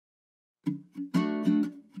If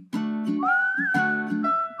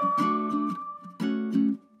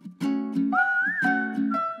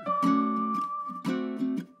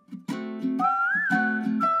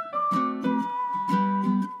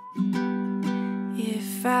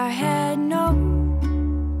I had known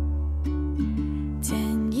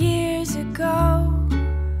 10 years ago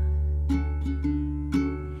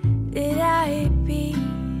that I'd be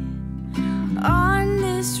on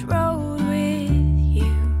this road with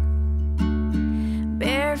you,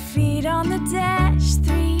 bare feet on the dash,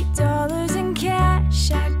 $3 in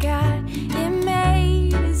cash. I got it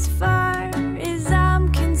made as far as I'm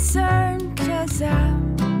concerned, 'cause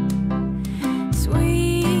I'm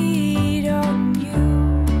sweet on you.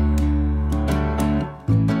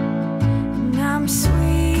 I'm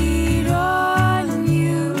sweet on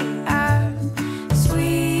you, I'm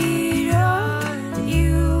sweet on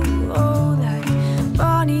you. Oh, like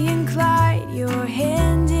Bonnie and Clyde, your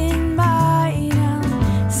hand in mine.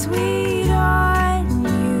 I'm sweet on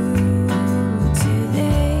you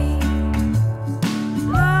today.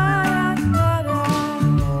 La da da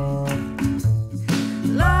da,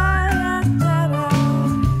 la da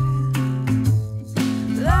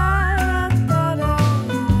da da,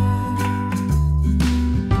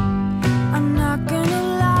 I'm not gonna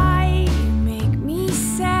lie, you make me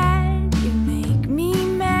sad, you make me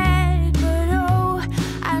mad, but oh,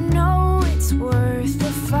 I know it's worth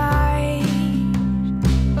the fight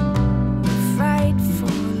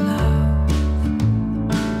for love.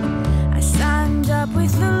 I signed up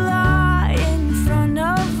with the law in front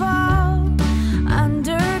of all,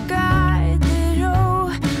 under God, that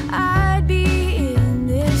oh, I'd be in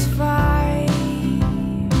this fight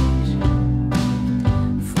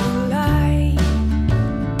for life.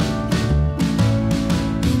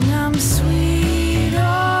 And I'm sweet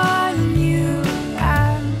on you,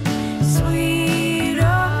 I'm sweet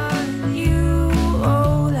on you.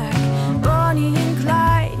 Oh, like Bonnie and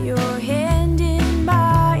Clyde, your hand in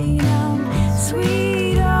mine. I'm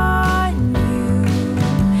sweet on you,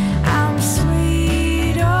 I'm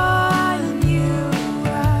sweet on you,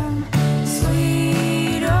 I'm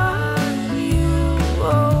sweet on you.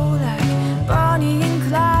 Oh, like Bonnie and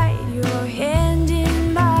Clyde, your hand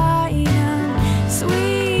in mine. I'm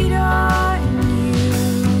sweet on you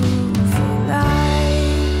for life.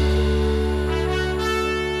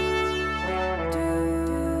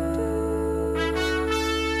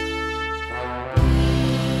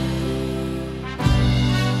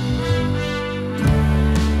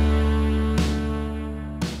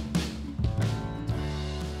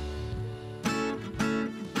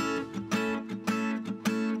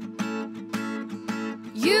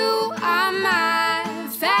 You are my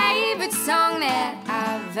favorite song that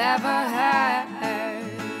I've ever heard.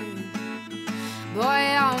 Boy,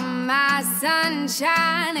 oh my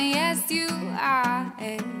sunshine, yes you are,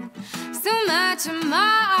 and so much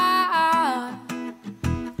more.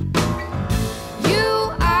 You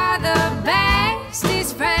are the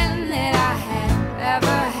bestest friend that I have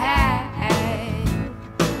ever had.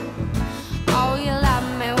 Oh, you love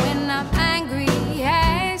me when I'm angry,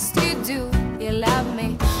 yes you do. You love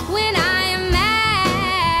me when I am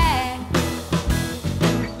mad.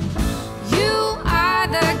 You are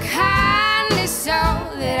the kindest soul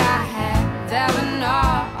that I have ever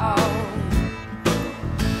known.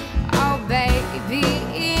 Oh baby,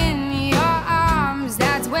 in your arms,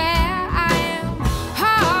 that's where I am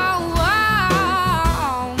home.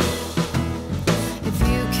 If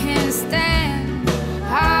you can stand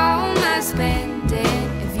all my spending,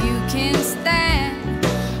 if you can stand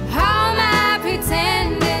all my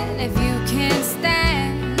pretending, if you can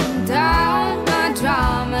stand all my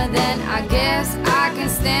drama, then I guess I can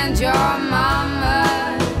stand your mama.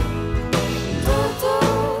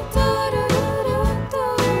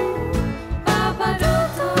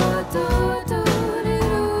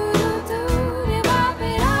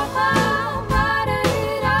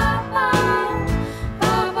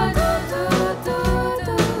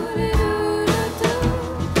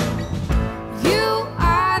 You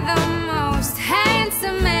are the most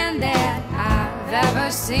handsome man that I've ever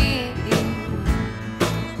seen.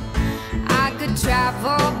 I could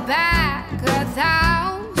travel back 1,000